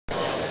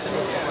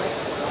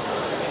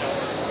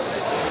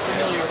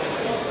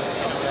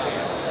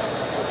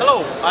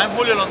Hello, I'm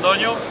Julio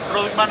Londoño,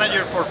 Product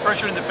Manager for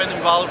Pressure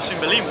Independent Valves in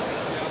Belimo.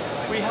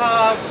 We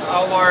have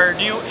our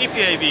new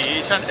EPAV.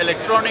 It's an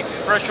electronic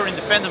pressure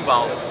independent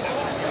valve.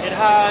 It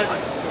has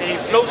a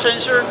flow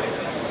sensor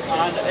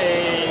and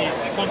a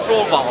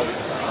control valve.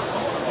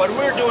 What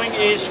we're doing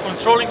is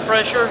controlling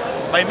pressure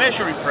by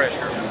measuring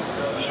pressure.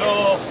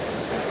 So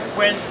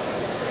when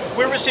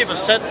we receive a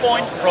set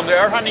point from the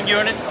air handling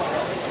unit,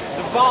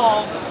 the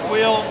valve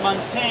will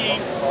maintain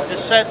the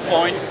set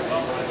point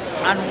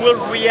and will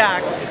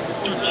react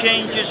to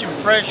changes in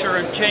pressure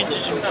and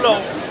changes in flow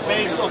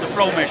based on the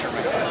flow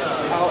measurement.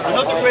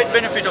 Another great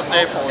benefit of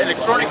the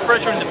electronic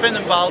pressure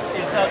independent valve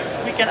is that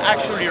we can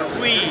actually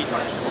read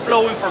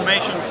flow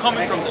information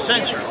coming from the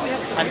sensor,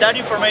 and that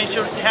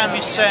information can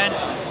be sent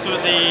to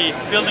the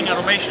building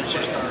automation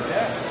system.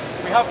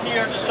 We have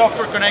here the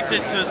software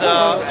connected to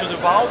the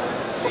valve,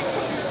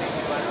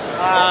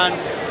 and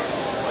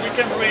we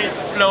can read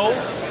flow,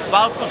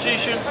 valve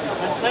position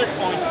and set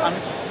point, and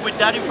with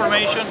that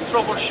information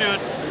troubleshoot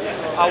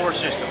our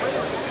system.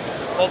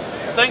 Well,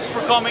 thanks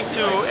for coming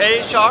to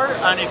AHR,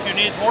 and if you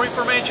need more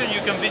information you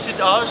can visit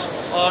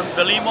us on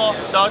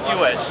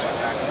belimo.us.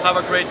 Have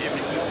a great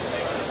evening.